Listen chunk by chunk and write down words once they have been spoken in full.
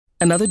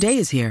Another day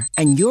is here,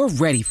 and you're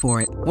ready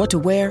for it. What to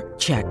wear?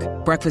 Check.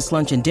 Breakfast,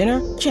 lunch, and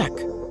dinner? Check.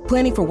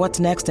 Planning for what's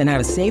next and how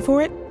to save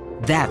for it?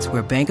 That's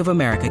where Bank of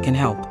America can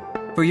help.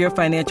 For your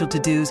financial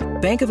to-dos,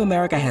 Bank of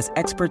America has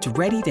experts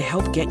ready to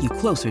help get you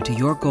closer to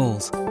your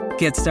goals.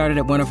 Get started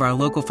at one of our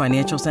local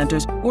financial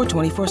centers or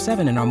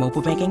 24/7 in our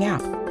mobile banking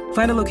app.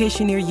 Find a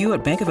location near you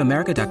at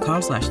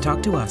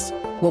bankofamerica.com/talktous.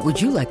 What would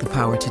you like the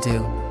power to do?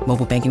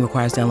 Mobile banking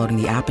requires downloading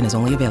the app and is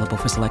only available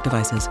for select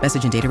devices.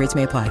 Message and data rates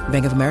may apply.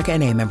 Bank of America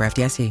N.A., member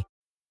FDIC.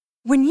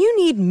 When you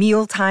need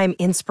mealtime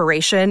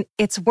inspiration,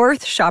 it's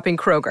worth shopping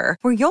Kroger,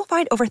 where you'll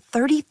find over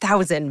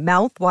 30,000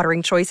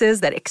 mouth-watering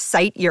choices that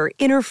excite your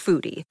inner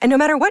foodie. And no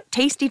matter what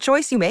tasty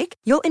choice you make,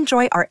 you'll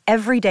enjoy our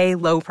everyday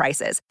low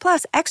prices,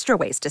 plus extra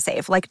ways to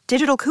save, like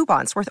digital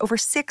coupons worth over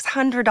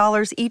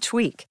 $600 each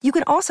week. You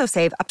can also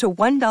save up to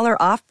 $1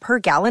 off per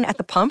gallon at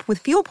the pump with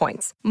fuel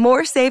points.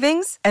 More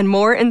savings and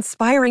more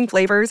inspiring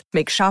flavors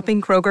make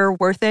shopping Kroger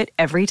worth it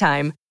every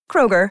time.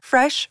 Kroger,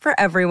 fresh for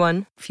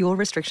everyone. Fuel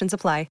restrictions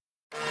apply.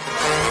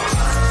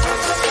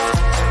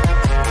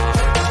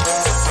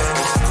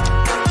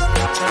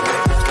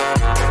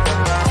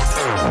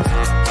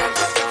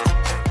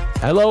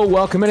 Hello,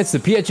 welcome in. It's the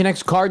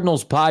PHNX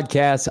Cardinals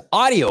podcast,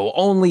 audio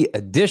only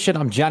edition.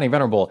 I'm Johnny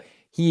Venerable.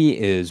 He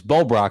is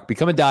Bo Brock.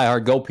 Become a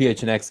diehard. Go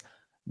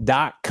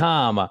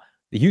PHNX.com.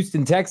 The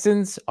Houston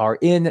Texans are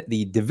in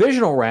the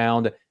divisional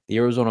round. The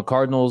Arizona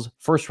Cardinals'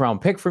 first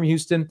round pick from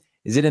Houston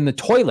is it in the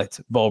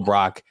toilet, Bo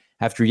Brock,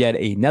 after yet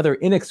another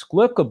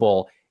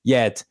inexplicable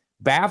yet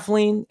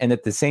baffling and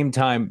at the same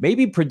time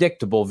maybe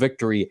predictable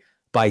victory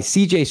by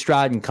C.J.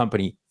 Stroud and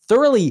company,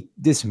 thoroughly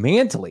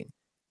dismantling.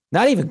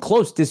 Not even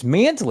close,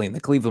 dismantling the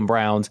Cleveland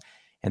Browns,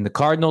 and the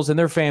Cardinals and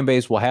their fan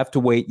base will have to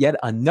wait yet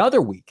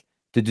another week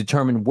to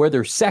determine where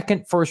their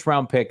second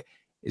first-round pick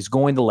is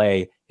going to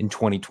lay in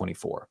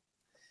 2024.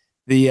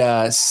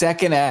 The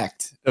second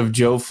act of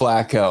Joe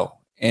Flacco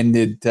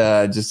ended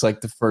just like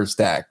the first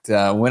act.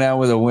 Went out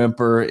with a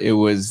whimper. It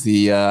was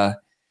the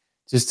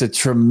just a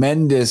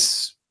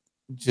tremendous,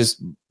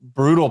 just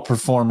brutal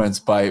performance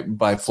by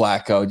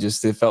Flacco.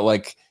 Just it felt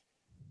like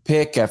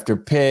pick after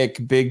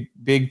pick,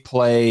 big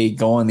play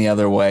going the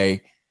other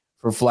way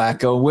for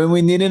Flacco when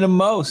we needed him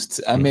most.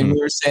 I mean,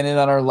 we were saying it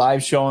on our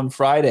live show on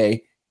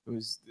Friday.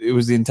 It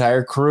was the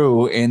entire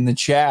crew in the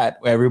chat.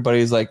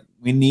 Everybody's like,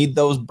 we need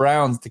those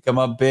Browns to come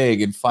up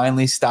big and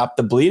finally stop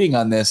the bleeding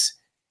on this.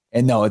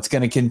 And no, it's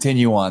going to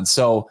continue on.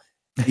 So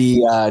the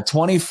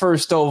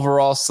 21st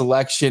overall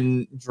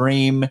selection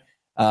dream,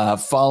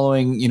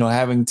 following,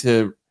 having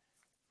to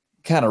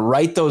kind of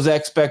right those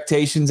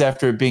expectations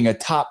after it being a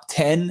top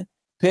 10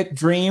 pick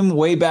dream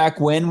way back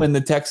when the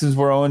Texans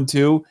were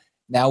 0-2.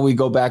 Now we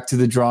go back to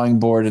the drawing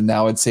board, and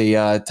now it's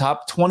a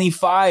top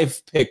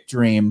 25 pick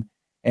dream,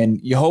 and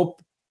you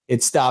hope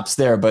it stops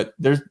there. But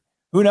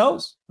who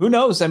knows? Who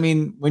knows? I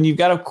mean, when you've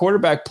got a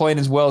quarterback playing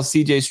as well as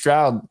C.J.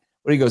 Stroud,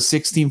 what do you go,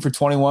 16 for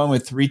 21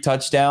 with 3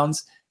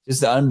 touchdowns?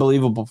 Just an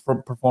unbelievable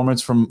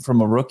performance from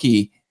a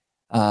rookie.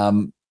 I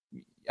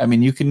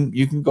mean, you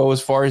can go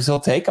as far as he'll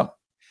take them.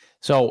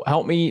 So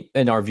help me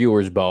and our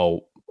viewers,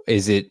 Bo.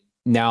 Is it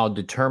now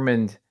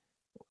determined?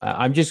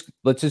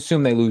 Let's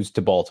assume they lose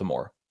to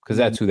Baltimore because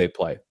that's who they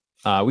play.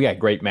 We got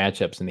great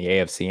matchups in the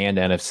AFC and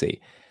NFC,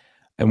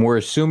 and we're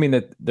assuming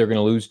that they're going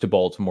to lose to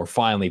Baltimore.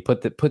 Finally,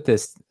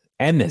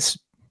 end this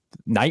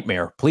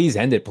nightmare. Please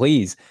end it,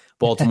 please.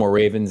 Baltimore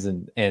Ravens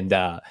and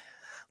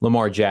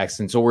Lamar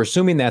Jackson. So we're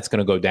assuming that's going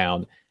to go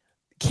down.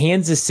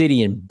 Kansas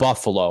City and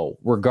Buffalo,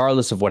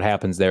 regardless of what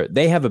happens there,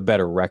 they have a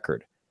better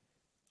record.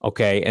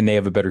 Okay, and they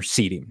have a better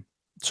seeding.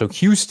 So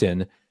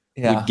Houston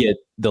would get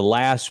the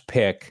last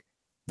pick,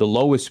 the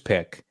lowest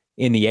pick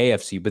in the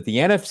AFC. But the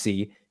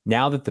NFC,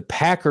 now that the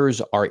Packers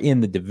are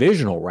in the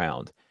divisional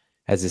round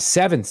as a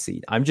 7th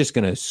seed, I'm just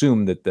going to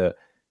assume that the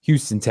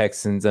Houston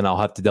Texans, and I'll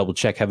have to double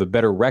check, have a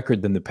better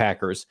record than the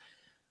Packers.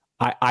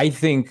 I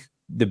think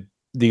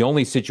the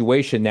only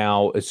situation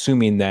now,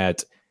 assuming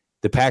that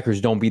the Packers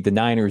don't beat the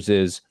Niners,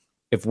 is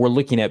if we're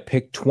looking at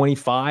pick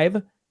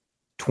 25,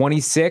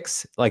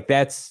 26, like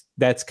that's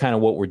kind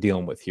of what we're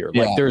dealing with here.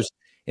 Yeah. Like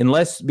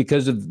unless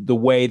because of the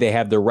way they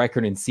have their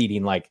record in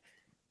seeding, like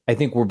I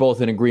think we're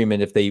both in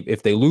agreement if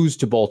they lose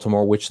to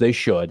Baltimore, which they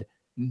should,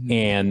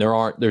 and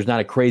there's not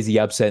a crazy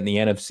upset in the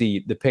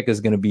NFC, the pick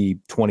is going to be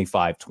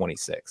 25,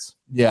 26.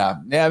 Yeah.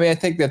 I mean, I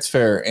think that's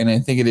fair. And I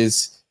think it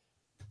is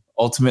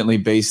ultimately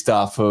based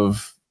off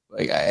of,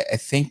 like, I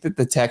think that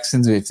the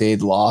Texans, if they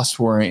had lost,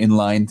 were in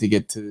line to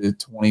get to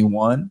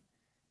 21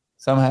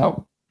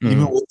 somehow.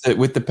 Even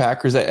with the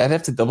Packers, I'd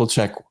have to double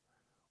check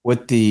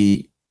what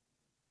the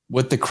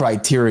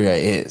criteria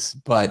is.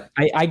 But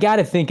I got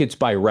to think it's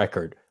by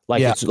record.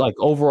 Like it's like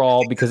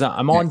overall, because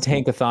I'm on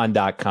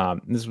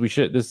tankathon.com.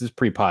 This is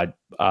pre-pod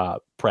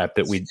prep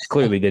that we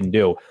clearly didn't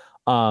do.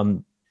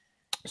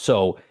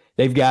 So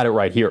they've got it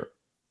right here.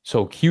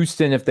 So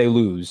Houston, if they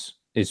lose,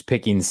 is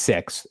picking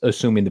 6th,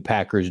 assuming the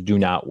Packers do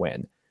not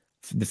win.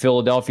 The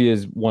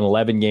Philadelphia's won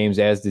 11 games,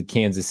 as did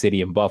Kansas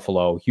City and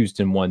Buffalo.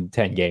 Houston won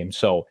 10 games.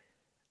 So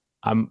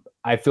I'm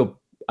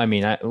I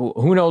mean,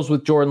 who knows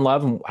with Jordan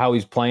Love and how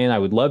he's playing? I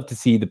would love to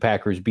see the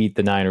Packers beat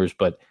the Niners,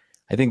 but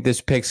I think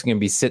this pick's going to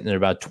be sitting at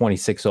about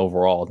 26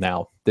 overall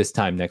now this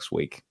time next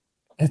week.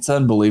 It's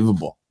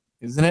unbelievable,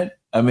 isn't it?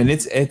 I mean,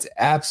 it's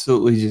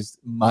absolutely just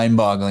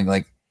mind-boggling,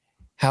 like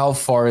how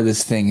far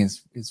this thing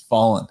is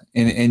fallen,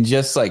 and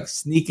just like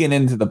sneaking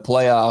into the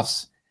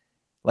playoffs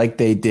like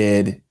they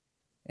did,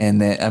 and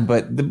then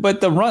but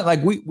the run,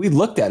 like we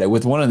looked at it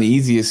with one of the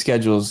easiest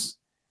schedules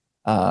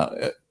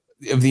of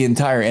the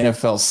entire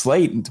NFL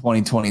slate in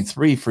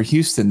 2023 for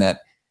Houston.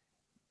 That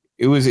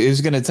it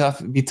was going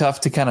to be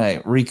tough to kind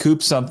of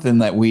recoup something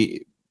that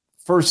we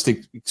first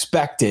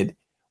expected,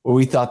 where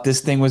we thought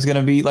this thing was going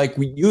to be like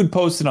you had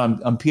posted on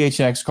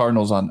PHNX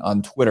Cardinals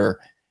on Twitter.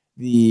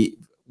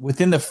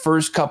 Within the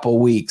first couple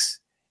weeks,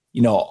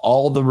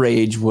 all the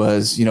rage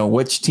was,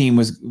 which team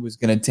was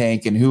going to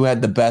tank and who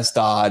had the best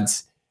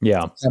odds.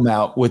 Yeah, to come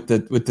out with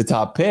the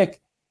top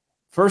pick.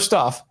 First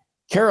off,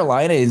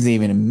 Carolina isn't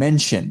even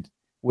mentioned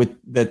with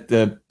that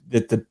the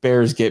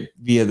Bears get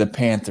via the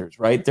Panthers,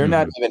 right? They're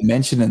not even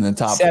mentioned in the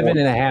top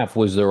 7.5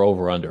 was their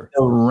over-under.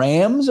 The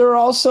Rams are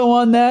also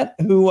on that,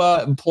 who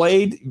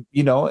played,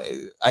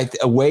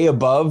 way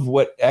above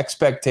what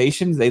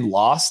expectations. They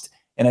lost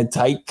in a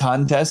tight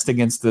contest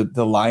against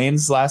the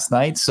Lions last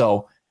night.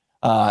 So,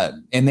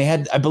 and they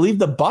had, I believe,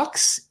 the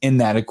Bucs in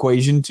that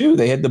equation too.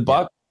 They had the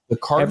Bucs, the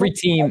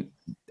Cardinals.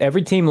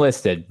 Every team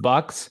listed: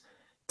 Bucs,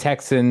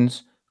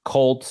 Texans,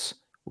 Colts,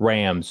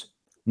 Rams.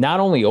 Not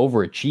only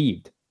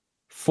overachieved,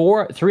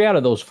 3 out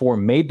of those 4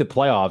 made the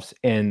playoffs,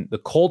 and the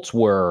Colts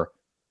were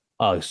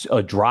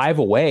a drive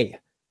away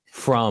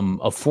from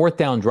a 4th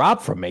down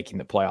drop from making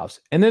the playoffs.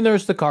 And then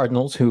there's the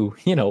Cardinals, who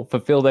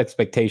fulfilled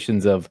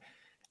expectations of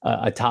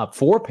a top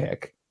 4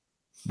 pick.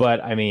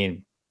 But I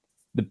mean,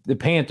 the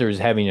Panthers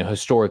having a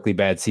historically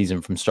bad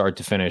season from start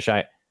to finish.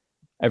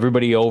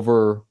 Everybody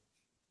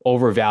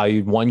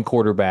overvalued one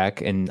quarterback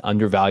and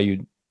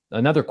undervalued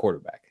another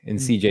quarterback in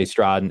CJ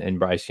Stroud and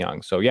Bryce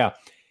Young. So yeah,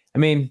 I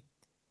mean,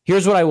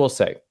 here's what I will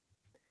say.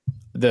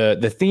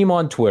 The theme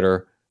on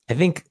Twitter, I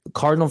think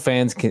Cardinal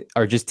fans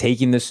are just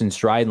taking this in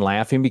stride and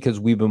laughing because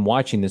we've been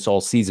watching this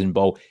all season,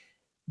 Bo.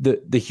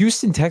 The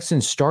Houston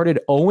Texans started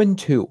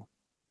 0-2.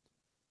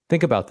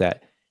 Think about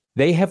that.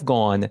 They have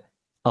gone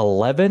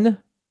 11-3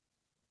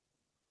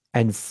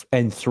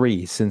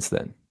 since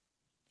then,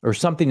 or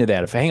something to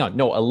that. Hang on,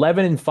 no,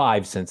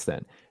 11-5 since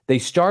then. They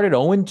started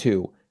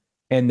 0-2,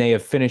 and they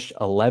have finished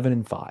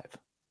 11-5.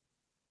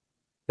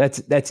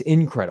 That's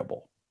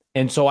incredible.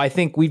 And so I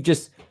think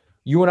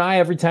you and I,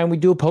 every time we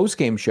do a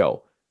post-game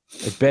show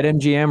at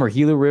BetMGM or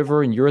Gila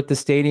River, and you're at the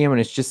stadium, and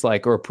it's just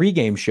like, or a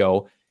pregame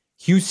show,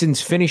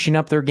 Houston's finishing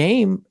up their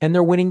game, and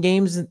they're winning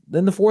games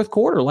in the fourth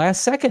quarter,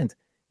 last second.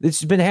 This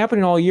has been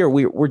happening all year.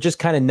 We're just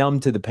kind of numb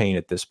to the pain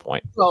at this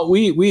point. Well,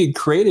 we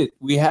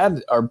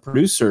had our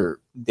producer,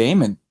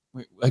 Damon,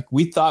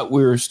 we thought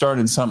we were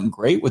starting something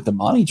great with the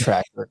money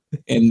tracker,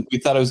 and we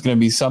thought it was going to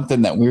be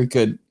something that we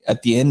could,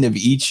 at the end of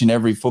each and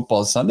every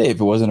football Sunday, if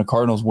it wasn't a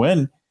Cardinals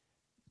win,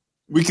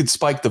 we could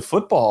spike the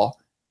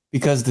football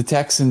because the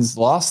Texans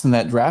lost and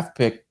that draft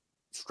pick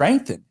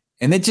strengthened,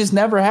 and it just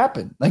never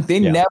happened. Like they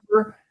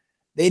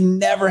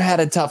never had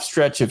a tough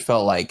stretch. It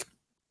felt like,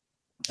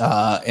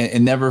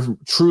 and never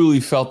truly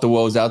felt the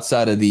woes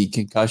outside of the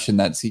concussion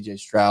that CJ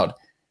Stroud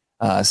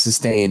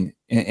sustained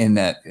in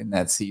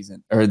that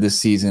season, or this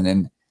season.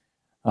 And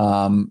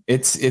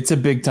it's a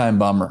big time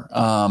bummer.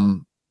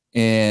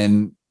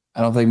 And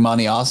I don't think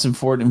Monty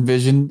Austinford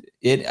envisioned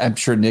it. I'm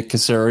sure Nick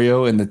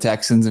Caserio and the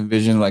Texans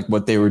envisioned like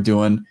what they were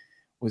doing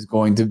was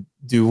going to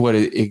do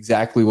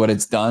exactly what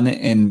it's done,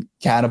 and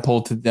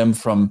catapulted them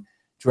from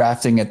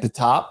drafting at the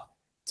top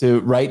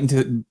to right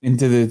into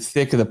the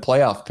thick of the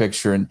playoff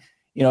picture. And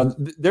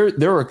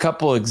there were a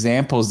couple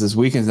examples this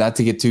weekend, not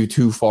to get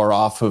too far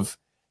off of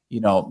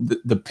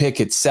the pick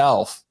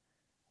itself,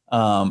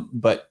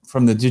 but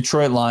from the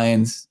Detroit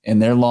Lions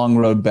and their long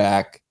road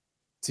back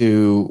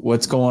to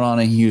what's going on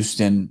in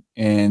Houston,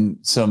 and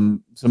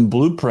some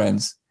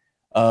blueprints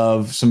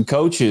of some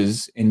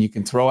coaches, and you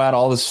can throw out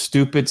all the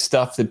stupid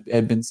stuff that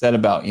had been said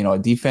about, a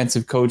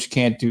defensive coach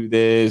can't do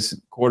this,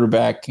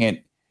 quarterback can't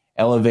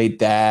elevate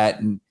that,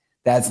 and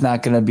that's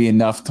not going to be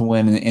enough to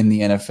win in the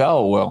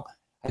NFL. Well,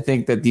 I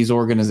think that these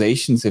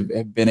organizations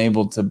have been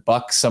able to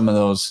buck some of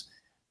those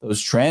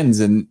trends,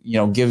 and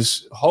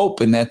gives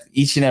hope, and that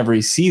each and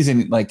every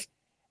season, like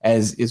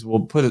as we'll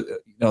put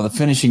the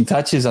finishing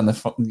touches on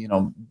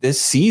the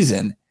this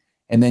season,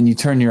 and then you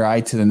turn your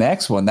eye to the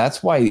next one.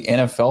 That's why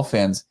NFL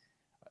fans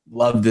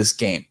love this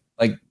game.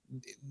 Like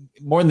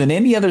more than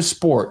any other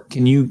sport,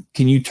 can you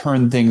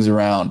turn things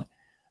around?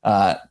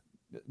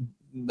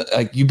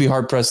 Like you'd be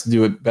hard pressed to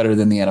do it better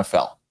than the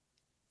NFL.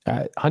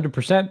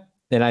 100%.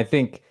 And I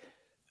think,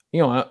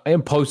 I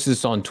post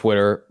this on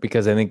Twitter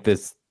because I think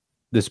this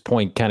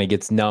point kind of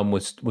gets numb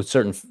with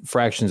certain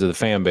fractions of the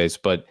fan base,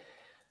 but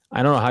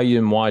I don't know how you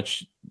didn't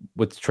watch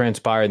what's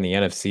transpired in the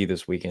NFC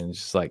this weekend. It's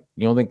just like,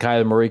 you don't think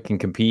Kyler Murray can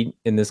compete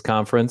in this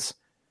conference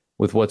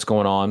with what's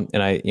going on?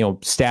 And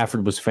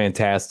Stafford was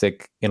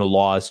fantastic in a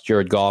loss.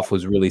 Jared Goff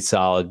was really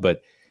solid,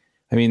 but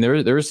I mean,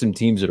 there are some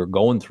teams that are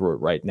going through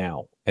it right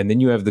now. And then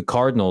you have the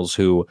Cardinals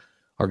who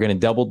are going to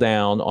double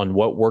down on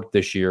what worked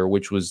this year,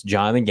 which was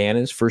Jonathan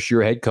Gannon's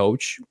first-year head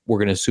coach. We're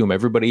going to assume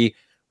everybody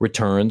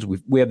returns.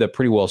 We have that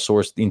pretty well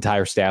sourced. The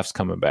entire staff's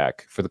coming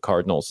back for the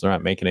Cardinals. They're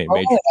not making any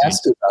major changes. I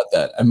asked about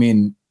that. I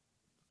mean,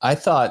 I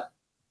thought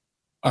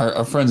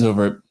our friends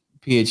over at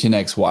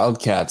PHNX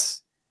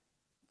Wildcats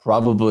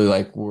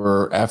probably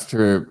were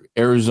after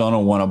Arizona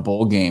won a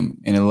bowl game,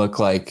 and it looked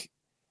like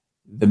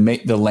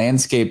the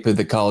landscape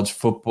of college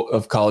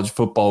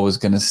football was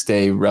going to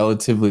stay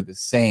relatively the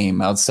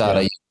same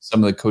outside of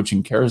some of the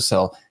coaching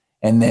carousel.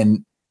 And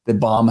then the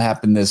bomb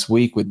happened this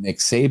week with Nick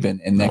Saban,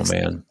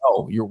 and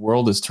your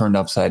world is turned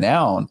upside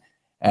down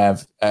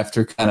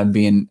after kind of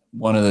being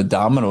one of the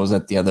dominoes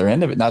at the other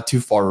end of it. Not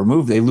too far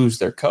removed, they lose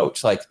their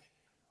coach.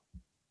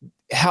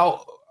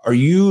 How are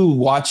you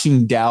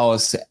watching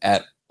Dallas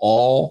at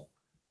all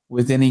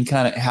with any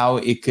kind of how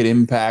it could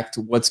impact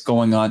what's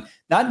going on?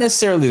 Not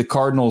necessarily the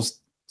Cardinals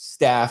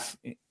staff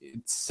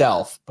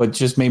itself, but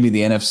just maybe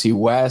the NFC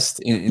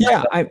West.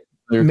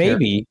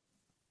 Maybe.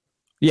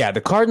 Yeah,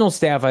 the Cardinals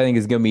staff, I think,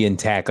 is going to be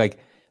intact.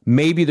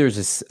 Maybe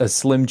there's a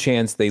slim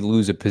chance they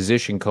lose a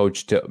position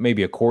coach to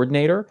maybe a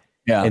coordinator,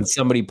 and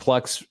somebody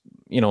plucks,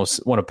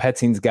 one of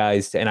Petzine's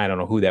guys, and I don't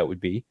know who that would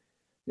be,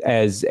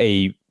 as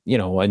the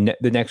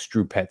next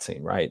Drew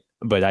Petzing, right?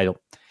 But I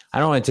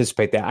don't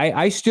anticipate that.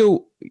 I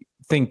still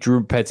think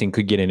Drew Petzing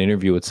could get an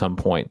interview at some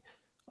point.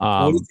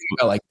 What do you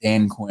think about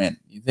Dan Quinn?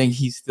 You think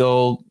he's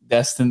still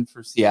destined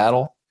for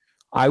Seattle?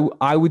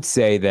 I would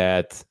say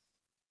that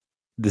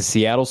the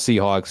Seattle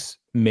Seahawks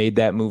made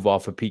that move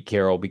off of Pete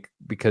Carroll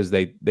because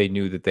they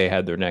knew that they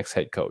had their next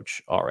head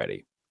coach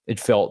already. It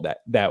felt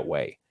that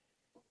way.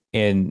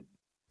 And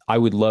I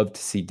would love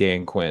to see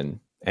Dan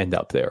Quinn end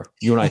up there.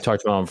 You and I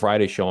talked about on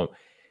Friday showing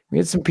we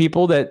had some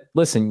people that,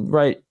 listen,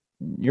 right,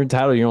 you're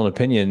entitled to your own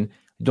opinion.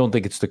 I don't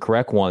think it's the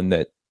correct one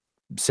that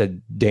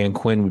said Dan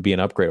Quinn would be an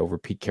upgrade over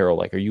Pete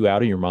Carroll. Are you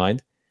out of your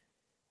mind?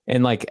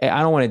 And I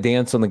don't want to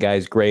dance on the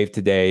guy's grave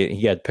today.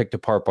 He got picked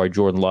apart by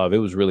Jordan Love. It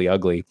was really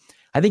ugly.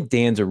 I think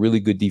Dan's a really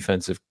good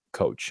defensive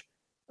coach.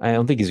 I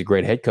don't think he's a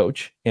great head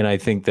coach. And I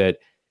think that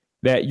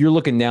you're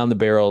looking down the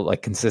barrel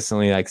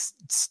consistently 7-10,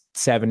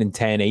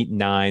 8-9,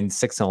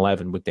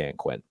 6-11 with Dan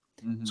Quinn.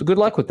 Mm-hmm. So good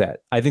luck with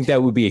that. I think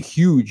that would be a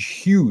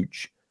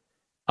huge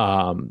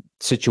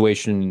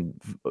situation,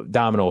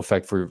 domino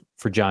effect for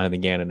Jonathan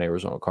Gannon and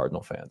Arizona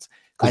Cardinal fans.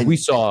 Because we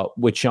saw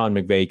what Sean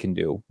McVay can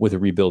do with a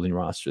rebuilding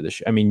roster this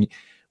year. I mean,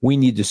 we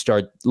need to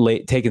start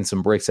taking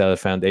some bricks out of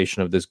the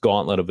foundation of this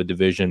gauntlet of a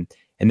division.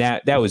 And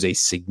that was a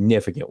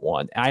significant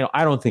one.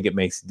 I don't think it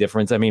makes a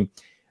difference. I mean,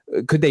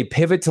 could they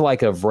pivot to a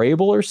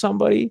Vrabel or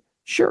somebody?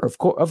 Sure, of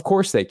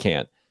course they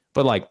can.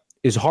 But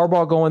is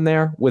Harbaugh going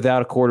there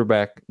without a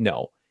quarterback?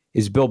 No.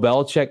 Is Bill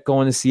Belichick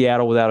going to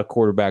Seattle without a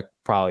quarterback?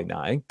 Probably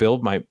not. I think Bill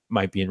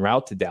might be en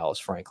route to Dallas,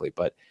 frankly.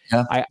 But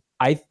yeah.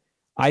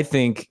 I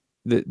think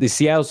the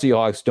Seattle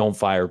Seahawks don't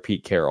fire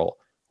Pete Carroll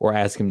or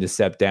ask him to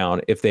step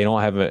down if they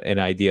don't have an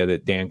idea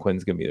that Dan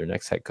Quinn's going to be their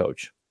next head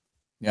coach.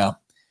 Yeah.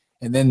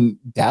 And then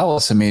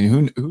Dallas, I mean,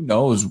 who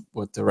knows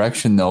what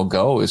direction they'll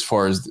go as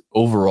far as the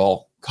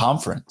overall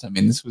conference. I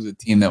mean, this was a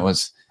team that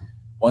was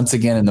once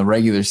again in the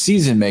regular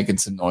season making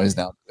some noise.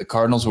 Now, the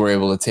Cardinals were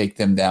able to take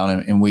them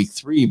down in week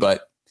 3,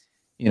 but,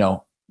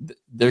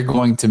 they're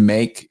going to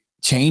make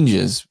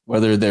changes,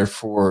 whether they're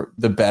for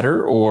the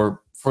better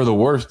or for the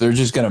worse. They're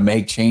just going to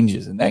make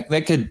changes. And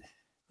that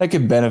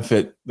could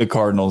benefit the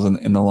Cardinals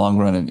in the long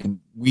run and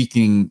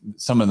weakening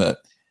some of the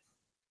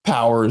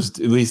powers,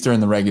 at least during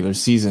the regular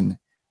season,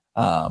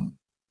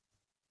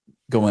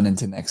 going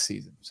into next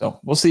season. So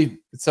we'll see.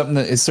 It's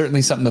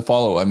certainly something to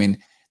follow. I mean,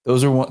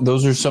 those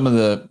are some of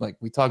the,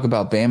 we talk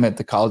about Bama at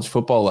the college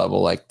football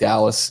level,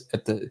 Dallas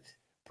at the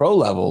pro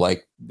level,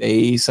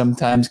 they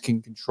sometimes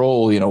can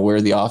control,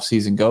 where the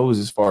offseason goes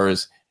as far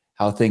as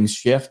how things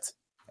shift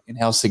and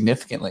how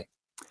significantly.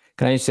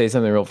 Can I just say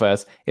something real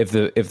fast? If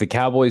the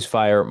Cowboys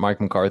fire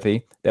Mike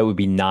McCarthy, that would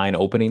be 9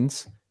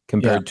 openings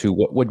compared to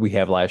what would we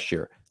have last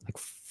year?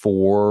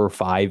 4 or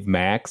 5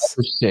 max.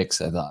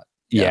 6, I thought.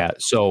 Yeah.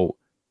 So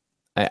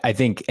I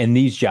think in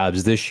these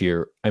jobs this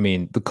year, I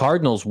mean, the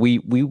Cardinals, we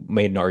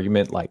made an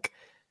argument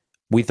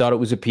we thought it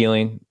was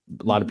appealing.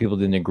 A lot of people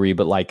didn't agree,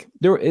 but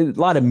there were a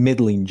lot of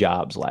middling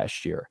jobs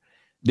last year.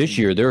 This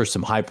year, there are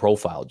some high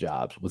profile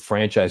jobs with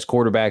franchise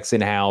quarterbacks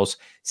in-house,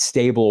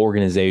 stable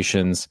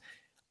organizations.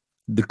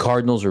 The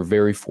Cardinals are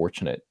very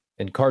fortunate,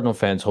 and Cardinal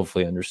fans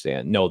hopefully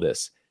know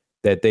this,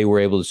 that they were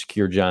able to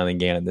secure Jonathan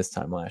Gannon this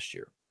time last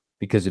year.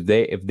 Because if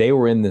they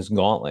were in this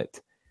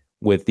gauntlet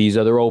with these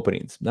other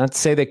openings, not to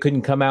say they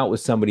couldn't come out with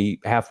somebody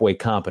halfway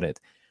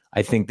competent,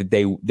 I think that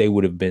they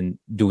would have been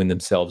doing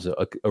themselves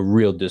a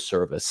real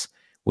disservice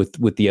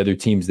with the other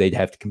teams they'd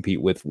have to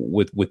compete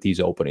with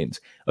these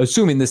openings.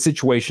 Assuming the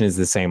situation is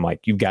the same,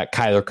 you've got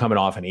Kyler coming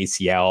off an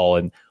ACL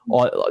and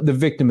all, the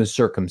victim is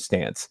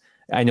circumstance.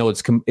 I know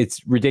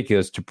it's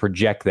ridiculous to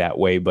project that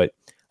way, but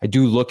I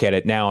do look at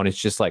it now and it's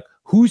just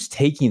who's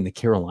taking the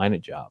Carolina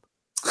job?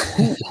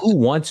 Who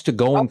wants to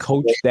go and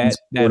coach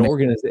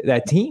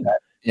that team?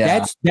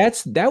 Yeah.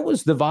 That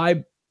was the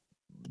vibe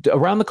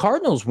around the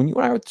Cardinals when you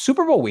and I were at the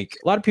Super Bowl week.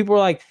 A lot of people were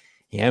like,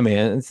 yeah,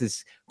 man, it's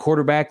this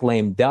quarterback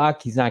lame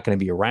duck. He's not going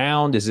to be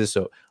around. Is this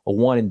a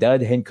one and done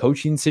head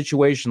coaching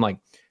situation? Like,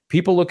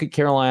 people look at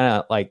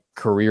Carolina like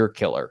career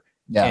killer.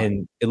 Yeah.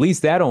 And at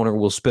least that owner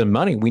will spend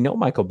money. We know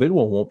Michael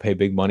Bidwell won't pay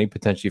big money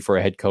potentially for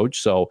a head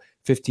coach. So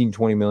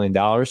 $15-20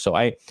 million. So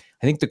I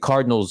think the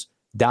Cardinals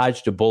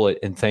dodged a bullet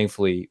and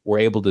thankfully were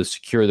able to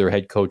secure their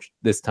head coach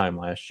this time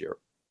last year.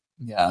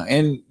 Yeah.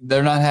 And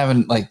they're not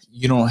having, like,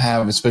 you don't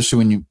have, especially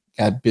when you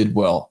got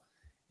Bidwell,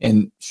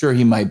 and sure,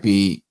 he might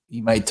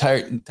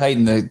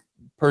tighten the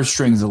purse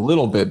strings a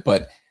little bit,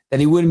 but that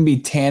he wouldn't be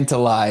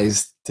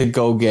tantalized to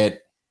go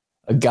get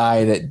a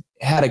guy that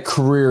had a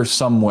career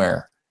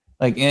somewhere.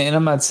 Like, and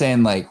I'm not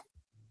saying like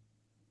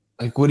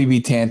would he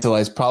be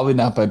tantalized? Probably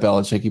not by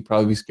Belichick. He'd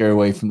probably be scared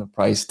away from the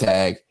price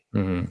tag.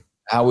 Mm-hmm.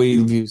 How would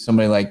he view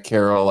somebody like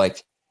Carroll?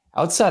 Like,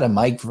 outside of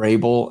Mike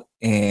Vrabel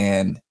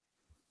and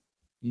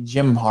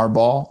Jim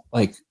Harbaugh,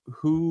 like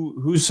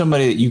who's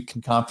somebody that you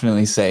can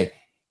confidently say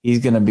he's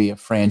going to be a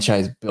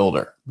franchise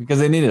builder? Because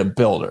they needed a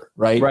builder,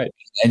 right? Right.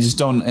 And just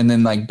don't. And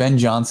then like Ben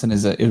Johnson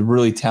is a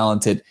really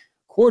talented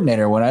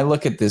coordinator. When I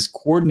look at this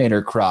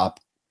coordinator crop,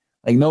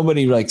 like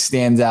nobody like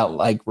stands out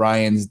like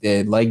Ryans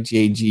did, like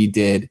JG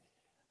did,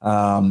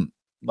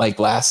 like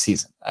last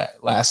season,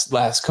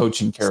 last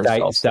coaching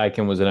carousel.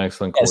 Steichen was an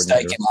excellent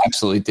coordinator. Steichen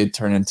absolutely did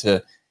turn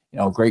into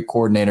a great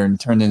coordinator and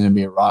turned into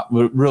be a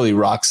really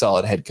rock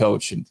solid head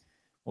coach. And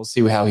we'll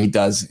see how he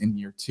does in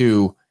year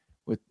two.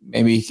 With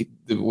maybe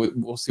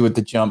we'll see what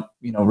the jump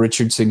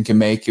Richardson can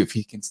make if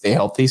he can stay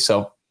healthy.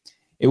 So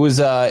it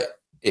was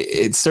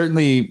it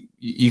certainly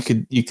you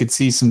could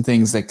see some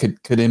things that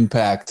could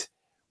impact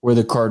where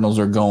the Cardinals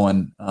are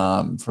going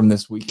from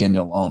this weekend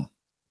alone.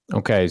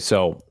 Okay,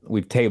 so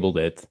we've tabled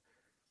it.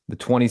 The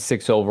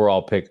 26th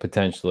overall pick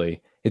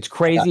potentially. It's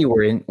crazy. Yeah.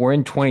 We're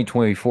in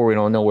 2024. We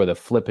don't know where the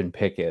flipping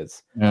pick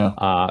is.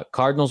 Yeah.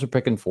 Cardinals are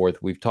picking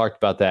fourth. We've talked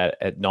about that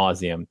ad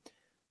nauseum.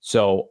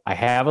 So I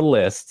have a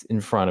list in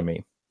front of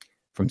me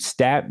from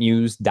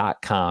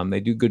statmuse.com. They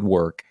do good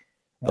work.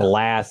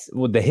 Yeah.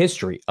 The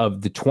history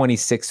of the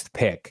 26th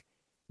pick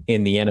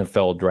in the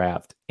NFL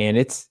draft. And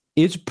it's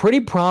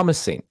pretty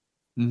promising.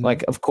 Mm-hmm.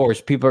 Like, of course,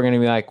 people are going to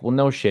be like, well,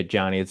 no shit,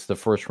 Johnny, it's the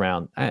first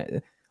round.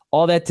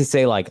 All that to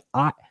say, like,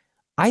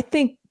 I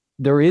think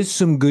there is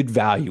some good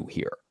value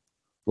here.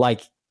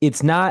 Like,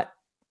 it's not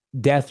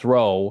death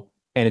row,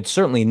 and it's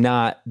certainly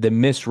not the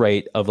miss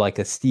rate of like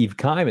a Steve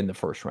Keim in the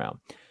first round.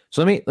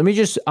 So let me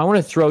just, I want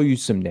to throw you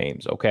some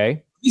names,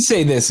 okay? You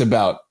say this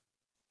about,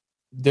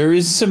 there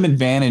is some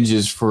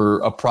advantages for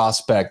a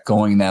prospect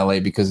going that way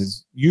because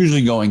it's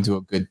usually going to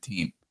a good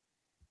team.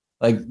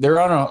 Like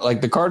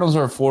the Cardinals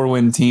are a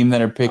 4-win team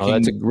that are picking. Oh,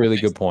 that's a really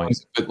good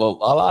point. But a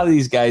lot of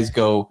these guys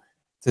go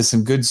to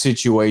some good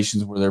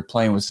situations where they're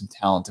playing with some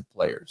talented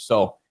players.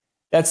 So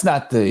that's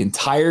not the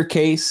entire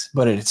case,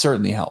 but it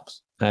certainly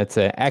helps. That's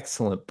an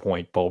excellent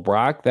point, Bo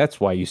Brock. That's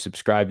why you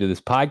subscribe to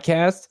this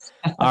podcast.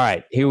 All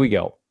right, here we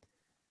go.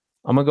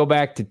 I'm going to go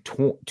back to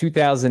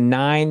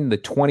 2009, the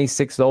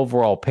 26th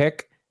overall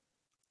pick.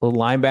 A little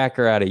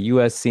linebacker out of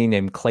USC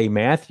named Clay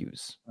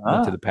Matthews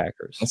went to the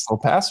Packers. That's a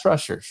little pass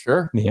rusher,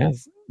 sure.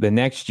 Yes. The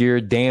next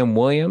year, Dan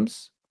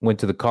Williams went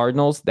to the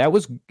Cardinals. That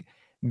was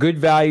good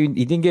value.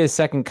 He didn't get a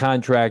second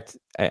contract.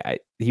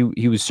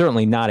 He was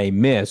certainly not a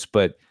miss,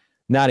 but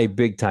not a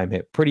big time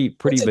hit. Pretty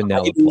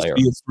vanilla player.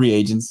 Free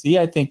agency.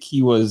 I think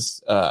he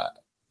was. I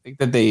think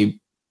that they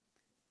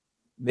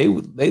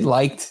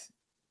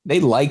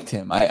liked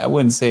him. I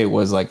wouldn't say it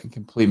was like a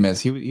complete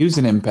miss. He was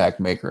an impact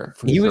maker.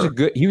 He was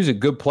a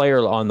good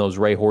player on those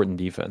Ray Horton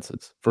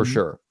defenses for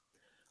sure.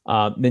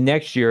 The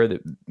next year, the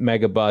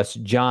mega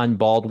bust, John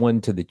Baldwin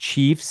to the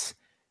Chiefs.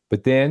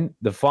 But then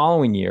the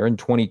following year in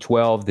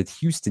 2012, the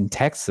Houston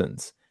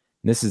Texans,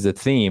 and this is a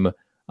theme,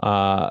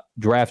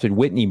 drafted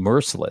Whitney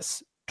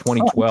Merciless.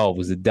 2012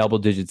 was a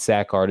double-digit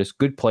sack artist.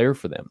 Good player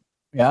for them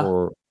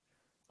for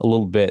a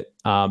little bit.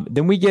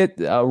 Then we get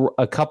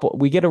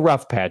we get a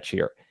rough patch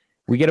here.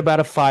 We get about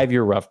a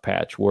 5-year rough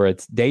patch where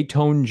it's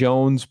Dayton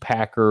Jones,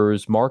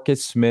 Packers,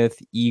 Marcus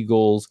Smith,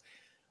 Eagles,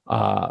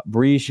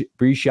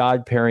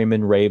 Breshad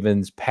Perryman,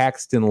 Ravens,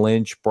 Paxton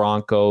Lynch,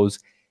 Broncos,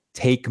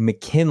 Take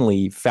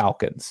McKinley,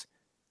 Falcons.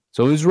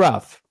 So it was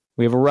rough.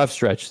 We have a rough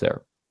stretch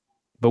there,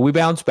 but we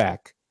bounce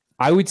back.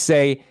 I would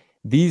say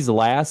these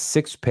last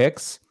 6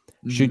 picks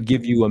should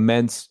give you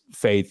immense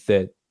faith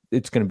that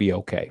it's going to be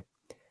okay.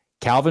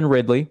 Calvin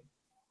Ridley,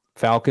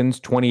 Falcons,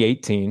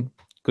 2018,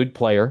 good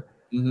player.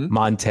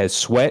 Montez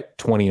Sweat,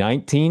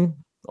 2019,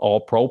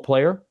 all-pro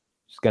player.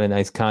 He's got a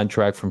nice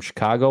contract from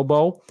Chicago,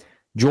 Bo.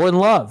 Jordan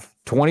Love,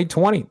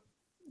 2020,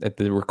 at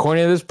the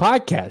recording of this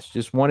podcast,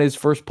 just won his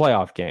first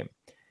playoff game.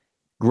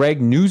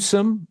 Greg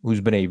Newsome,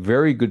 who's been a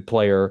very good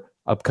player,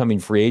 upcoming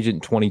free agent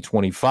in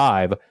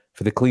 2025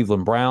 for the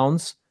Cleveland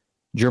Browns.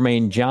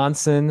 Jermaine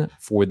Johnson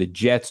for the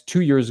Jets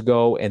 2 years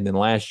ago, and then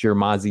last year,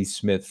 Mozzie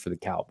Smith for the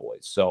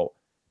Cowboys. So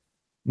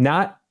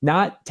not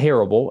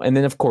terrible. And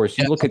then, of course,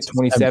 you look at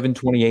 27,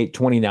 28,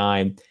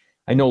 29.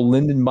 I know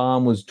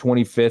Lindenbaum was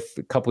 25th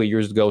a couple of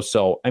years ago.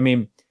 So, I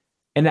mean,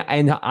 and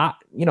I,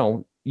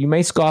 you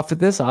may scoff at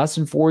this.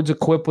 Austin Ford's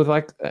equipped with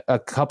like a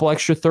couple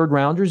extra third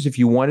rounders. If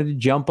you wanted to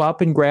jump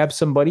up and grab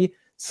somebody,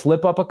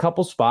 slip up a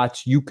couple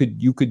spots, you could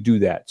do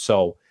that.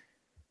 So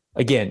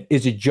again,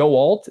 is it Joe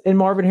Alt and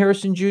Marvin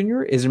Harrison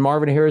Jr.? Is it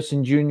Marvin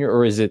Harrison Jr.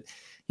 or is it,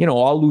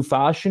 Alu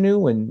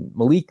Fashanu and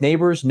Malik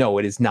Neighbors? No,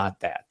 it is not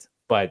that.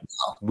 But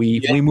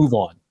we move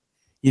on.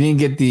 You didn't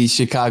get the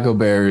Chicago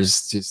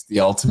Bears, just the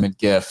ultimate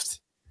gift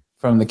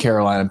from the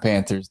Carolina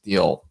Panthers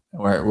deal,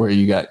 where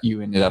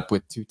you ended up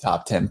with 2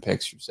 top 10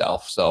 picks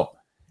yourself. So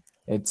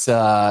it's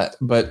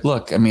but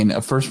look, I mean,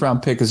 a first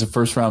round pick is a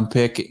first round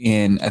pick,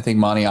 and I think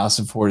Monty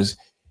Ossenford has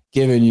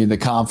given you the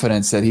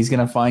confidence that he's going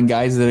to find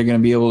guys that are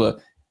going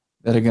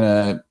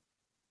to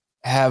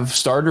have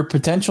starter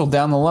potential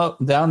down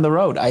the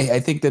road. I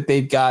think that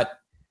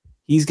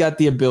he's got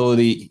the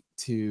ability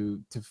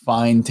to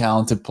find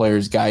talented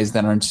players, guys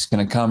that aren't just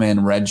going to come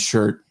in red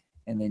shirt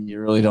and then you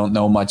really don't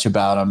know much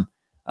about them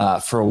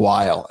for a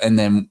while. And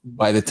then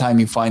by the time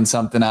you find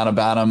something out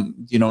about them,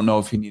 you don't know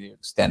if you need to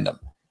extend them.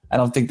 I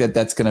don't think that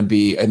that's going to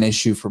be an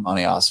issue for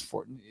Monty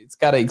Ossenford. It's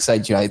got to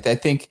excite you. I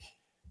think,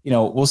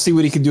 we'll see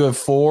what he can do at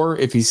 4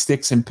 if he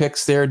sticks and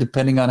picks there,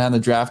 depending on how the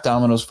draft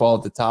dominoes fall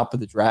at the top of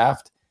the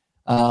draft.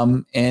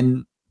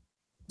 And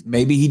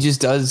maybe he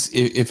just does,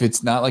 if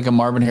it's not like a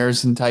Marvin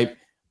Harrison type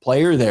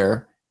player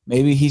there,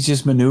 maybe he's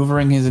just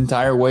maneuvering his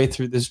entire way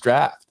through this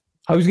draft.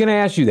 I was going to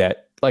ask you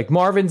that. Like,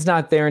 Marvin's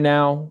not there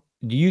now.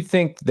 Do you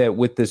think that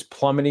with this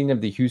plummeting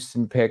of the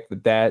Houston pick,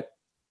 that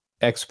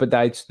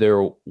expedites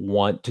their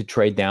want to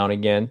trade down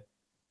again?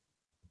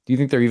 Do you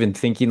think they're even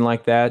thinking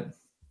like that?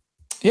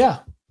 Yeah,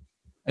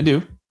 I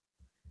do. I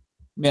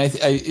mean,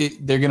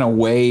 they're going to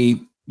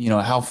weigh,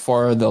 how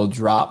far they'll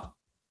drop.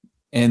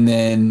 And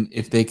then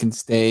if they can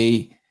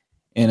stay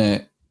in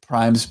a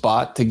prime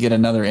spot to get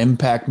another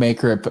impact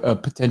maker, a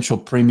potential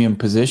premium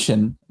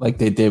position like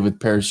they did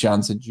with Paris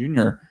Johnson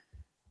Jr.,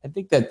 I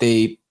think that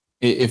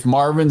if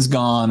Marvin's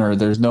gone or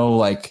there's no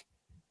like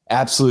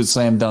absolute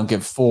slam dunk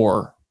at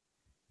 4,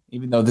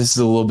 even though this is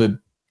a little bit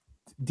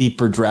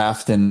deeper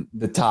draft than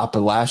the top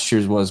of last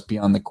year's was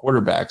beyond the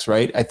quarterbacks,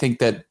 right? I think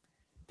that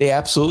they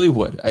absolutely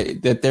would.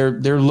 That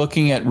they're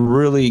looking at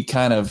really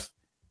kind of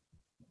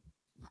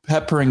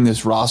peppering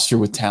this roster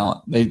with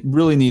talent. They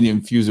really need to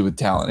infuse it with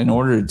talent. In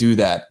order to do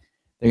that,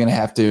 they're going to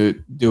have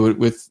to do it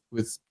with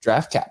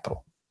draft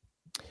capital.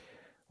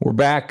 We're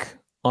back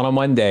on a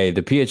Monday,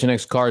 the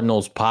PHNX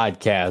Cardinals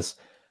podcast,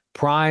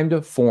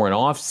 primed for an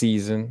off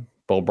season.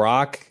 Bo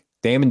Brock,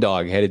 Damon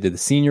Dog headed to the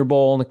Senior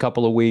Bowl in a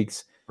couple of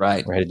weeks.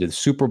 Right. We're headed to the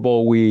Super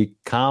Bowl week,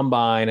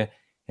 Combine,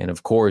 and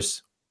of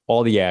course,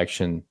 all the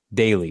action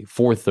daily,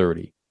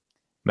 4:30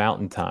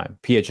 Mountain Time.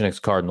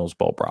 PHNX Cardinals,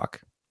 Bo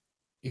Brock.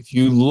 If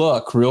you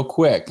look real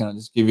quick, and I'll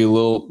just give you a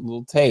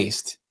little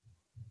taste.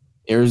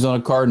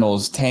 Arizona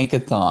Cardinals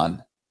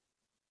tankathon.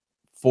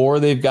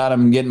 4, they've got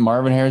them getting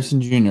Marvin Harrison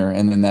Jr.,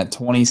 and then that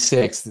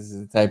 26th is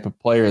the type of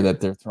player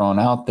that they're throwing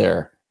out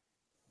there.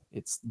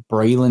 It's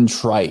Braylon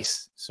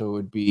Trice, so it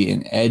would be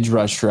an edge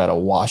rusher out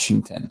of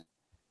Washington.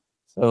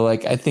 So,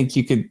 like, I think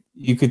you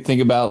could think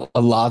about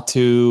a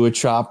Latu, a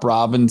Chop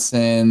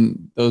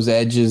Robinson, those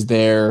edges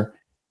there,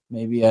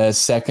 maybe a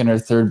second or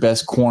third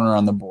best corner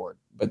on the board.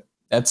 But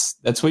that's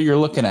what you're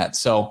looking at.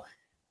 So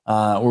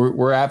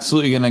we're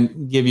absolutely going to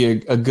give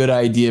you a good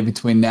idea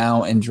between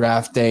now and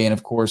draft day, and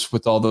of course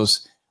with all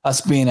those us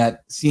being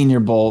at Senior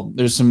Bowl,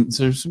 there's some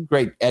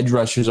great edge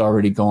rushers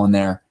already going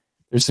there.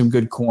 There's some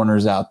good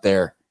corners out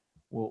there.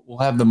 We'll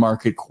have the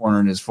market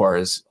cornered as far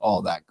as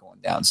all that going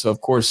down. So,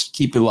 of course,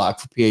 keep it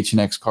locked for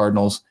PHNX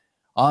Cardinals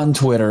on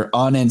Twitter,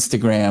 on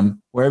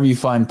Instagram, wherever you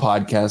find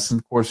podcasts, and,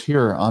 of course,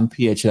 here on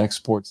PHNX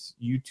Sports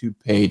YouTube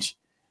page.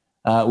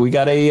 We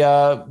got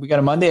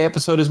a Monday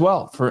episode as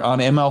well on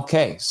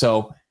MLK.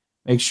 So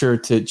make sure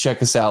to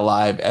check us out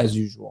live as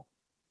usual.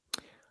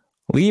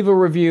 Leave a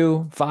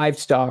review, 5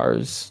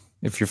 stars,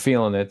 if you're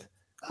feeling it,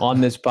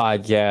 on this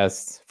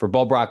podcast. For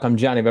Bo Brock, I'm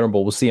Johnny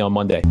Venerable. We'll see you on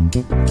Monday.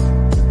 We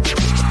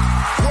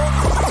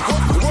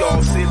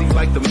all silly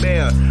like the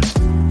mayor.